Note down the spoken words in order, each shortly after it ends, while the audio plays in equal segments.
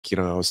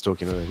I was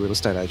talking to a real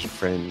estate agent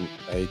friend.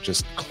 They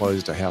just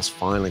closed a house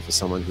finally for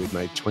someone who had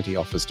made 20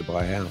 offers to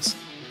buy a house.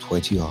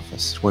 20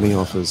 offers. 20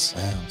 offers.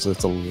 Wow. So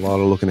that's a lot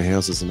of looking at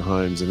houses and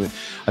homes. And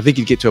I think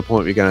you'd get to a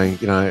point where you're going,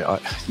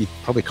 you'd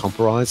probably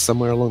compromise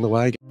somewhere along the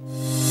way.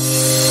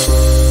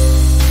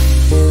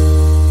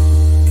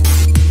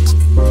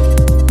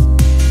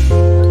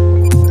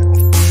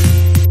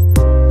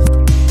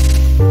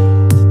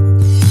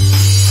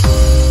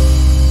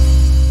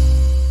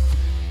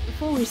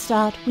 Before we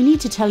start, we need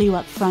to tell you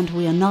up front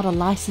we are not a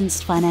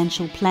licensed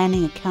financial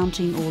planning,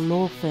 accounting or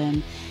law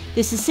firm.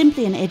 This is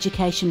simply an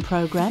education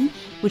program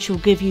which will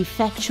give you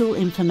factual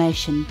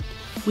information.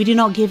 We do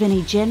not give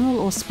any general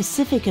or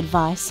specific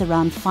advice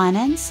around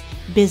finance,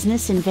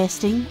 business,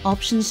 investing,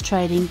 options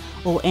trading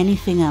or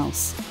anything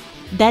else.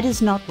 That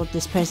is not what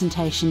this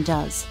presentation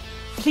does.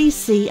 Please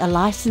see a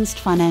licensed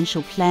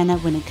financial planner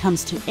when it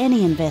comes to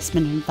any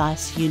investment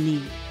advice you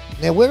need.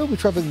 Now, where are we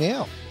travelling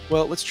now?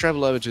 Well, let's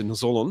travel over to New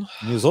Zealand.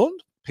 New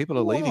Zealand? People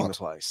are leaving the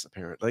place,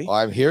 apparently.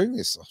 I'm hearing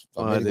this.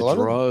 The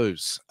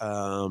droves.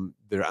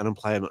 Their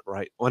unemployment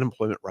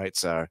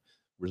rates are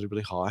really,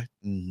 really high.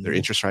 Mm-hmm. Their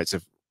interest rates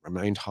have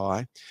remained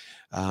high.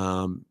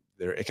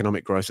 Their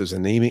economic growth is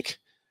anemic,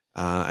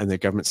 and their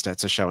government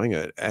stats are showing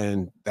it.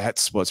 And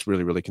that's what's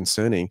really, really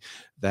concerning,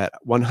 that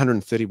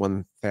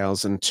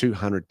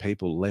 131,200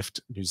 people left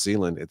New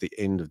Zealand at the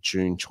end of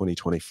June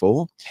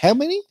 2024. How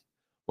many?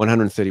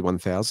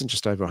 131,000,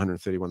 just over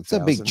 131,000. It's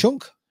a big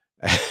chunk.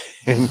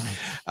 And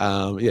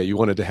you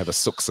wanted to have a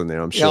sooks in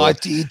there, I'm sure. Yeah, I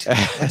did.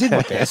 I did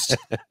my best.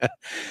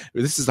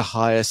 This is the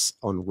highest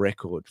on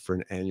record for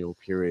an annual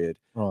period.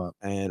 Right.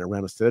 And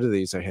around a third of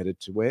these are headed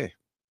to where?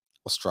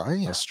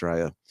 Australia.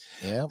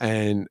 Yeah.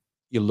 And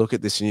you look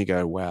at this and you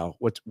go, wow,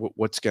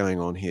 what's going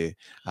on here?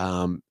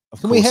 Can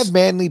we have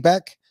Manly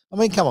back? I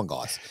mean, come on,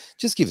 guys.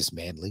 Just give us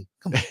Manly.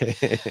 Come on.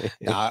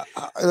 No,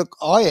 look,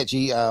 I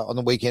actually, on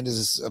the weekend,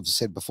 as I've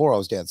said before, I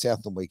was down south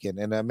on the weekend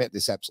and I met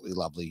this absolutely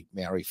lovely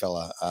Maori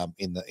fella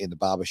in the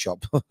barber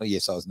shop.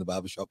 Yes, I was in the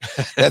barber shop.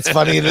 That's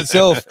funny in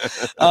itself.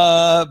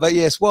 But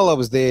yes, while I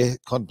was there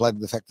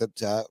contemplating the fact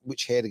that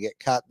which hair to get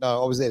cut,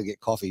 no, I was there to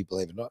get coffee,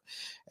 believe it or not.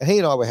 And he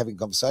and I were having a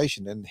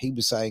conversation and he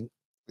was saying,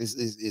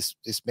 this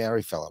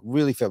Maori fella,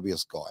 really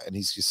fabulous guy. And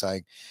he's just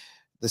saying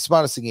the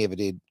smartest thing he ever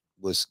did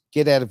was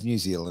get out of New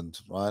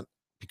Zealand, right?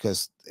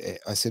 Because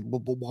I said,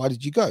 well, why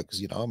did you go?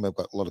 Because, I've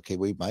got a lot of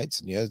Kiwi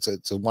mates and,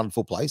 it's a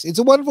wonderful place. It's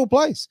a wonderful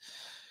place.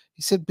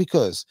 He said,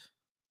 because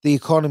the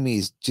economy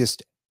is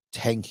just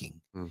tanking.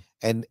 Mm.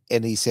 And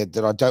he said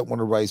that I don't want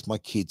to raise my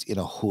kids in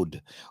a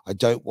hood. I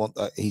don't want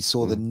that. He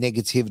saw the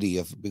negativity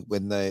of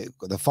when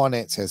the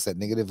finance has that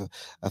negative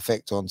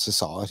effect on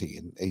society.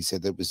 And he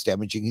said that it was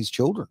damaging his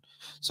children.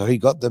 So he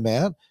got them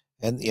out.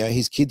 And,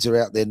 his kids are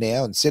out there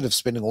now, instead of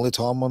spending all their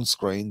time on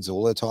screens,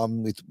 all their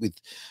time with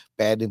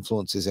bad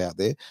influences out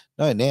there.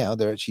 No, now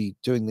they're actually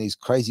doing these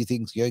crazy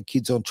things,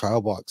 kids on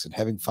trail bikes and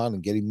having fun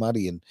and getting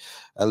muddy and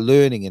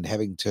learning and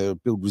having to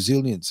build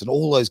resilience and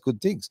all those good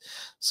things.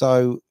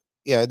 So,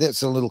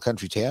 that's a little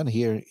country town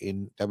here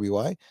in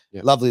WA.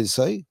 Yep. Lovely to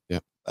see.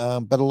 Yep.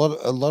 But a lot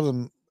of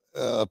them,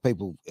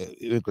 people,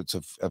 immigrants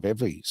of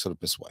every sort of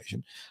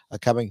persuasion are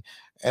coming.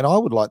 And I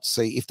would like to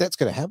see if that's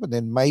going to happen,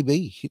 then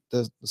maybe hit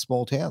the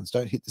small towns,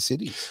 don't hit the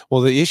cities.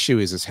 Well, the issue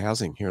is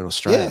housing here in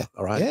Australia, yeah,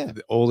 all right? Yeah.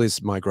 All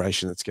this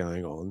migration that's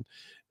going on,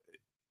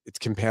 it's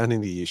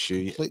compounding the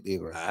issue. Completely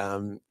agree.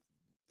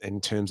 In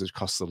terms of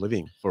cost of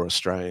living for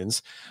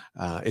Australians.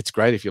 It's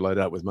great if you load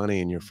up with money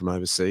and you're from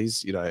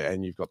overseas,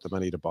 and you've got the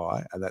money to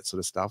buy and that sort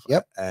of stuff.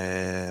 Yep.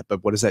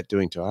 But what is that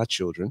doing to our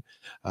children?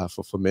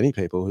 For many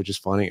people who are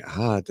just finding it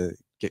hard to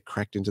get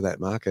cracked into that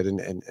market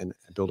and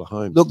build a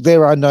home. Look,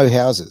 there are no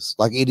houses.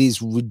 Like, it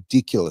is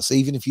ridiculous.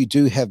 Even if you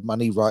do have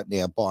money right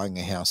now, buying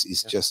a house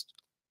is just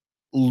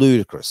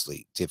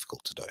ludicrously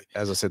difficult to do.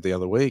 As I said the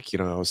other week,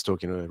 I was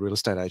talking to a real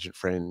estate agent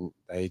friend.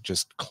 They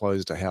just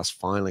closed a house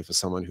finally for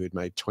someone who had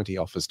made 20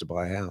 offers to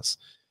buy a house.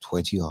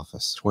 20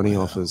 offers. 20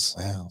 offers.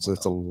 Wow. So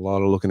that's a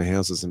lot of looking at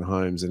houses and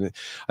homes. And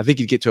I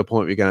think you'd get to a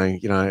point where you're going,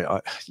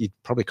 you'd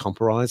probably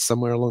compromise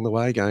somewhere along the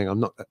way,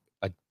 going,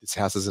 this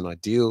house isn't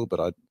ideal,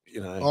 but I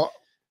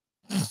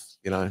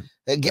had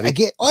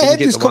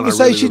this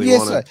conversation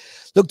yesterday.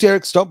 Look,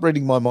 Derek, stop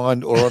reading my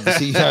mind, or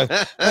obviously,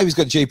 maybe he's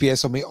got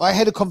GPS on me. I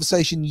had a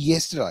conversation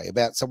yesterday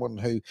about someone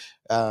who,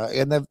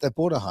 and they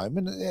bought a home,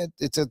 and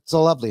it's a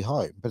lovely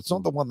home, but it's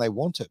not the one they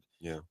wanted.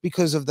 Yeah.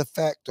 Because of the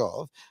fact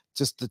of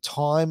just the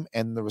time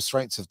and the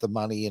restraints of the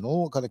money and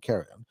all kind of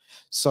carry on.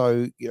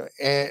 So,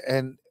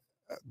 and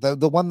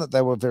the one that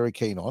they were very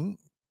keen on,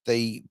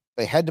 they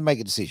had to make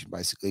a decision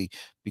basically,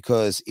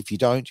 because if you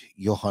don't,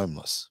 you're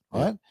homeless,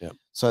 right? Yeah.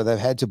 So they've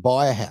had to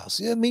buy a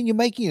house. I mean, you're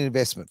making an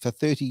investment for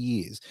 30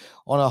 years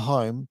on a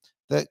home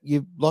that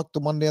you like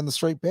the one down the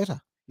street better,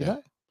 you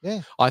know?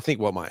 Yeah. I think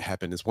what might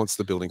happen is once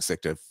the building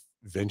sector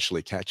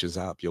eventually catches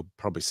up, you'll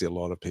probably see a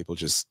lot of people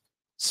just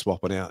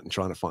swapping out and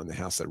trying to find the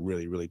house that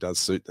really, really does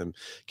suit them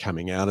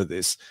coming out of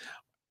this.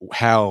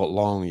 How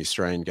long the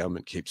Australian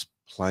government keeps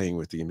playing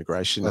with the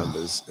immigration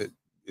numbers, it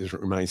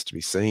remains to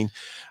be seen.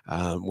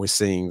 We're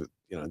seeing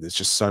you know, there's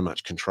just so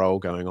much control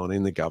going on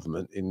in the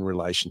government in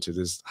relation to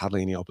there's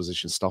hardly any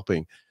opposition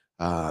stopping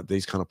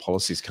these kind of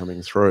policies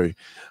coming through,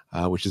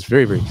 which is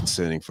very, very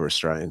concerning for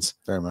Australians.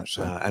 Very much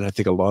so. And I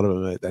think a lot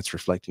of them, that's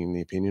reflecting in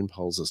the opinion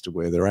polls as to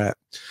where they're at.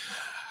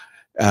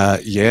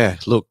 Yeah,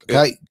 look.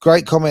 Okay,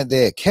 great comment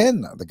there.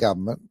 Can the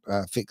government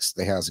fix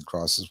the housing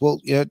crisis? Well,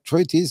 you know,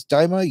 truth is,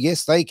 Damo,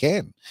 yes, they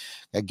can.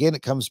 Again,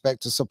 it comes back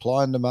to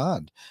supply and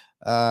demand.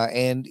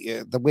 And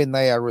when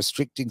they are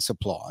restricting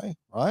supply,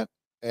 right?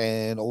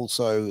 And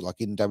also, like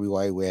in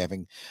WA, we're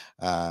having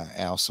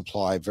our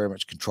supply very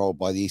much controlled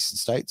by the eastern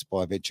states,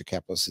 by venture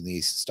capitalists in the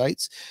eastern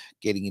states,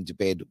 getting into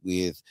bed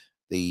with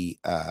the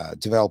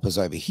developers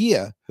over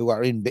here who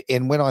are in bed.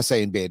 And when I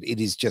say in bed,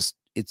 it's just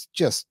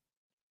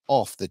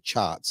off the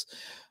charts.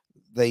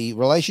 The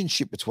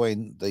relationship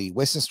between the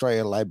Western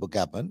Australia Labor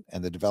government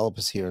and the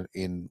developers here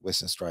in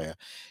Western Australia,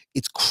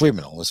 it's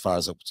criminal as far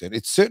as I'm concerned.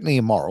 It's certainly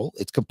immoral.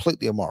 It's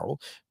completely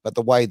immoral. But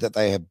the way that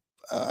they have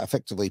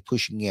effectively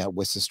pushing out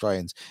West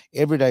Australians,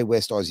 everyday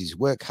West Aussies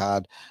work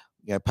hard,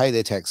 you know, pay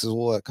their taxes,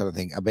 all that kind of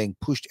thing, are being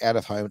pushed out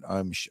of home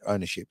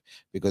ownership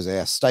because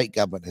our state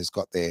government has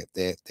got their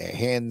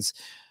hands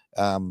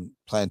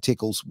playing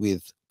tickles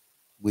with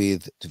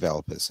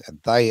developers, and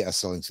they are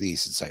selling to the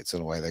eastern states,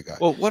 and away they go.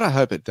 Well, what I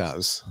hope it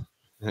does,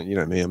 you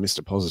know me, I'm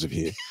Mr. Positive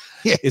here,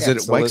 yeah, is that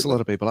it wakes a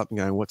lot of people up and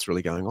going, what's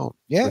really going on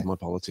with my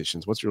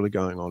politicians? What's really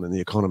going on in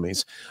the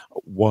economies?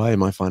 Why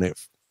am I finding it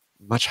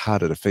much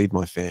harder to feed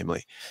my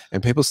family?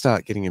 And people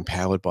start getting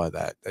empowered by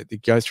that. They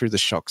go through the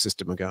shock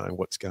system of going,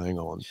 what's going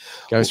on?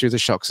 Go through the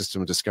shock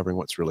system of discovering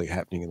what's really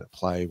happening in at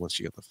play once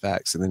you get the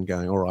facts, and then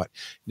going, all right,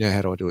 now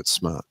how do I do it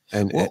smart?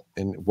 And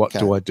what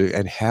do I do?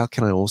 And how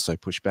can I also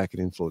push back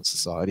and influence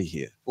society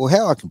here? Well,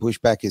 how I can push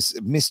back is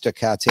Mr.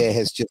 Carter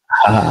has just...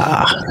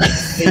 I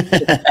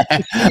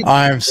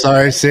am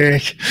so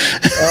sick.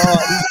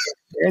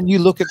 And you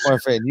look at my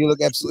friend, you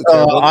look absolutely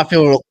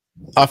terrible.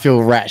 I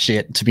feel rat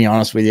shit, to be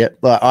honest with you.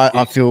 Like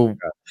I feel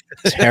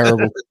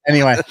terrible.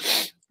 Anyway,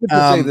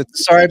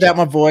 sorry about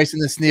my voice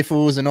and the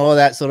sniffles and all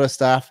that sort of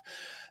stuff.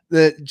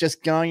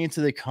 Just going into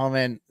the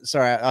comment,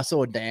 sorry, I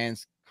saw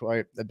Dan's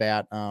quote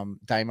about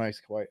Damo's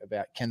quote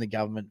about can the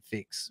government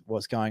fix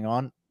what's going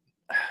on?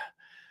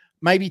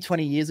 Maybe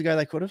 20 years ago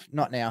they could have,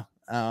 not now.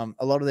 A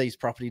lot of these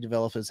property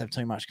developers have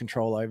too much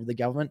control over the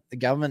government. The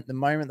government, the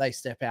moment they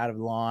step out of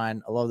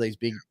line, a lot of these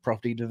big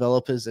property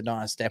developers are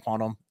going to step on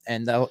them,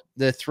 and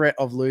the threat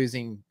of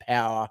losing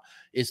power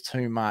is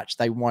too much.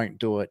 They won't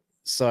do it.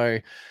 So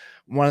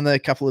one of the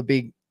couple of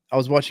big, I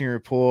was watching a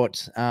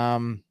report,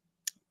 the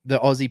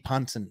Aussie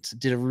Pundit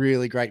did a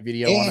really great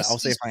video on it. I'll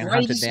see if I can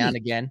hunt it down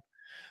again.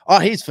 Oh,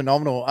 he's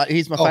phenomenal.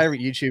 He's my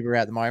favorite YouTuber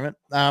at the moment.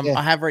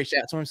 I have reached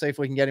out to him, see if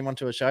we can get him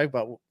onto a show,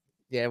 but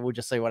yeah, we'll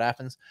just see what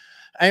happens.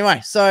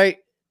 Anyway, so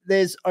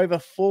there's over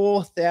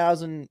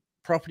 4,000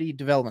 property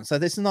developments. So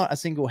this is not a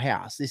single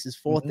house. This is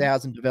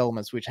 4,000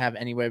 developments, which have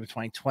anywhere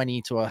between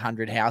 20 to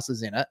 100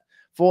 houses in it.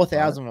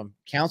 4,000 of them.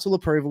 Council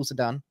approvals are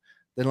done.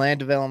 The land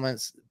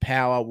developments,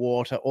 power,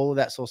 water, all of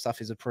that sort of stuff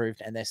is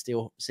approved, and they're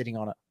still sitting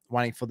on it,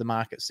 waiting for the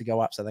markets to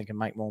go up so they can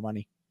make more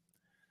money.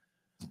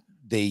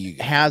 There you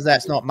go. How's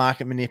that's not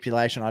market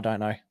manipulation? I don't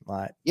know.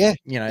 Like, yeah,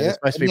 you know, there's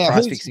supposed to be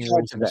price fixing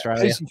rules in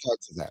Australia. Who's in charge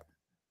of that?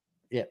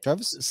 Yeah,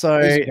 Travis. So,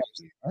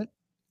 right?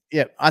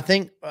 Yeah, I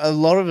think a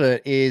lot of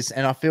it is,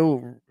 and I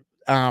feel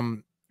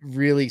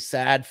really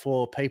sad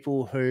for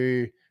people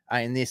who are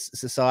in this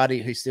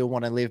society who still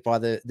want to live by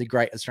the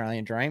Great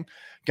Australian Dream,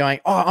 going,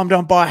 oh, I'm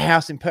going to buy a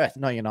house in Perth.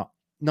 No, you're not.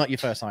 Not your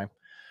first home.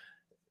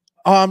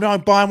 Oh, I'm going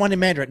to buy one in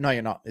Mandarin. No,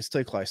 you're not. It's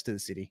too close to the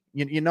city.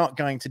 You're not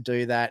going to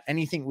do that.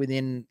 Anything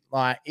within,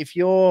 like, if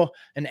you're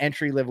an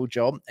entry-level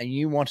job and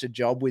you want a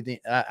job within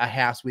a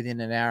house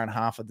within an hour and a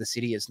half of the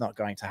city, it's not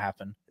going to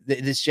happen.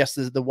 It's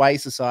just the way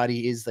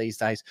society is these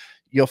days.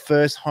 Your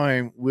first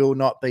home will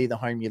not be the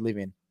home you live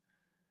in.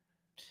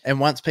 And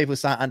once people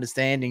start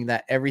understanding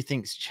that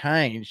everything's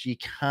changed, you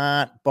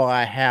can't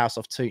buy a house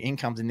off two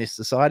incomes in this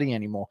society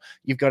anymore.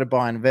 You've got to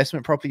buy an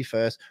investment property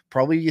first,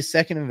 probably your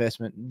second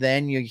investment.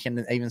 Then you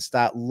can even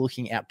start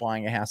looking at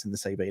buying a house in the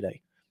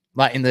CBD,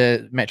 like in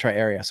the metro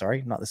area.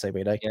 Sorry, not the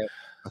CBD. Yeah.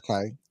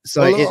 Okay.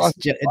 So it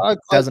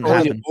doesn't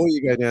happen. Or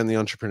you go down the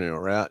entrepreneurial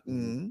route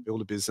and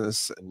build a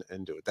business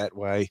and do it that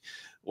way,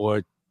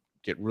 or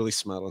get really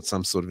smart on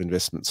some sort of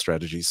investment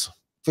strategies.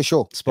 For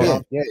sure. Spot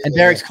on. Yeah, and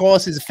Derek's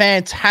course is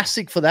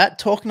fantastic for that.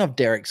 Talking of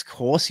Derek's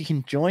course, you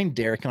can join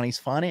Derek on his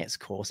finance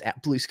course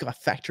at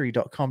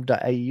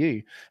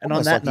bluskyfactory.com.au. And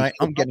on that note,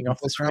 I'm getting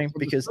off the stream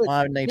because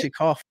I need to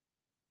cough.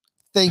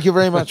 Thank you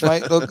very much,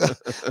 mate. Look,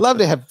 love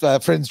to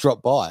have friends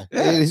drop by.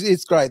 Yeah.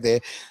 It's great there.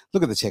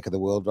 Look at the tech of the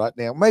world right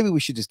now. Maybe we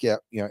should just get,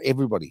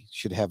 everybody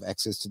should have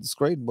access to the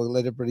screen. We'll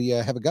let everybody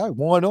have a go.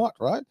 Why not,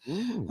 right?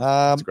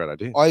 That's a great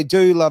idea. I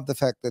do love the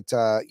fact that,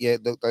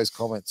 look, those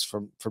comments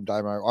from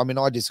Damo. I mean,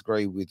 I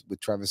disagree with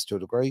Travis to a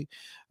degree.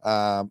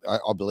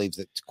 I believe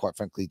that, quite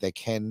frankly, they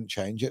can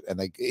change it,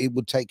 and it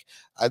would take.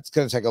 It's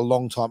going to take a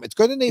long time. It's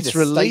going to need a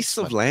release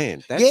of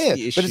land. That's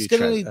the issue. But it's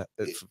going to need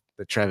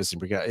that Travis and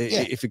Brigade.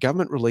 If the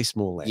government released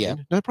more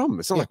land, no problem.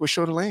 It's not like we're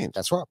short of land.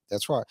 That's right.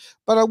 That's right.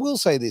 But I will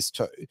say this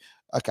too.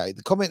 Okay,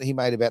 the comment he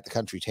made about the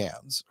country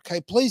towns.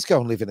 Okay, please go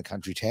and live in a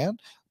country town,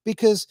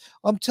 because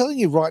I'm telling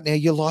you right now,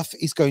 your life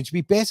is going to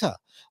be better.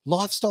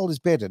 Lifestyle is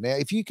better. Now,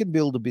 if you can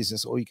build a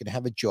business, or you can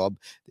have a job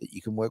that you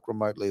can work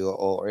remotely,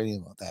 or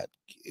anything like that,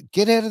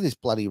 get out of this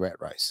bloody rat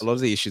race. A lot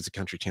of the issues the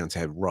country towns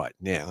have right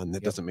now, and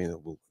that doesn't mean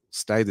it will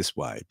stay this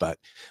way, but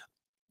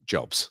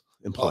jobs,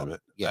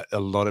 employment. A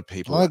lot of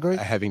people are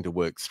having to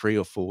work 3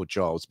 or 4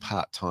 jobs,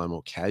 part-time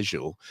or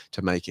casual,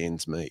 to make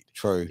ends meet.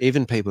 True.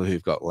 Even people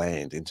who've got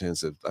land, in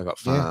terms of they've got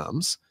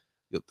farms,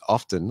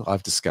 often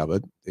I've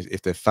discovered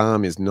if their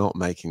farm is not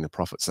making the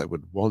profits they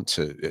would want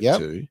to,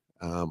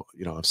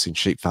 I've seen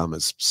sheep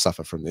farmers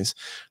suffer from this.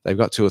 They've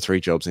got 2 or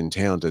 3 jobs in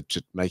town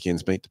to make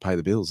ends meet, to pay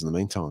the bills in the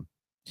meantime.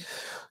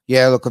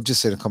 Yeah, look, I've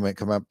just seen a comment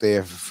come up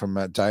there from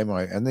Damo,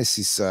 and this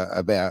is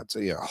about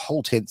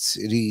whole tent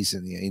cities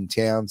and in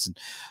towns, and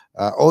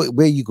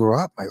where you grew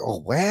up, mate. Oh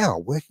wow,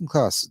 working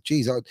class.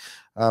 Geez, I'd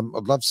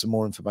love some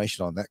more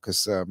information on that,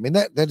 because I mean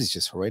that is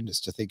just horrendous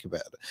to think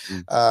about.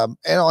 And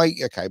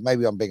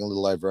maybe I'm being a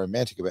little over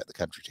romantic about the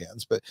country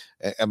towns, but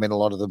I mean a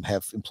lot of them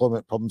have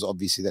employment problems.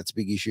 Obviously, that's a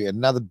big issue.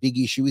 Another big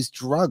issue is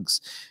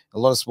drugs. A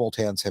lot of small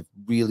towns have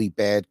really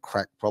bad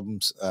crack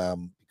problems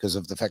because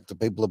of the fact that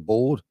people are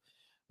bored.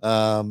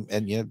 And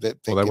they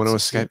want to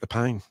escape the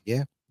pain.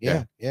 Yeah.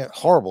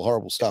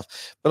 Horrible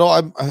stuff.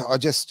 But I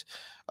just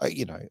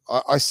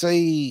I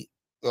see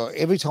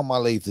every time I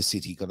leave the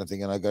city, kind of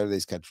thing, and I go to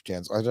these country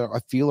towns, I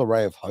feel a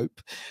ray of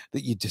hope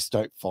that you just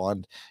don't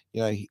find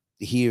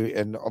here.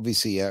 And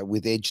obviously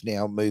with Edge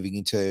now moving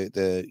into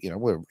the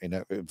we're in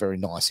a very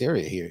nice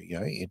area here,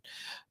 in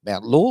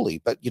Mount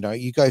Lawley, but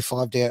you go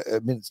 5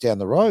 minutes down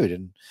the road,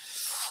 and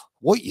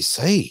what you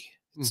see,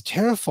 it's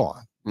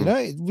terrifying.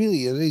 It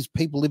really are these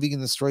people living in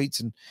the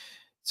streets, and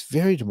it's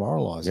very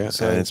demoralizing. Yeah,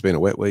 so, and it's been a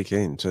wet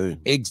weekend too.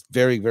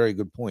 Very, very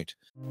good point.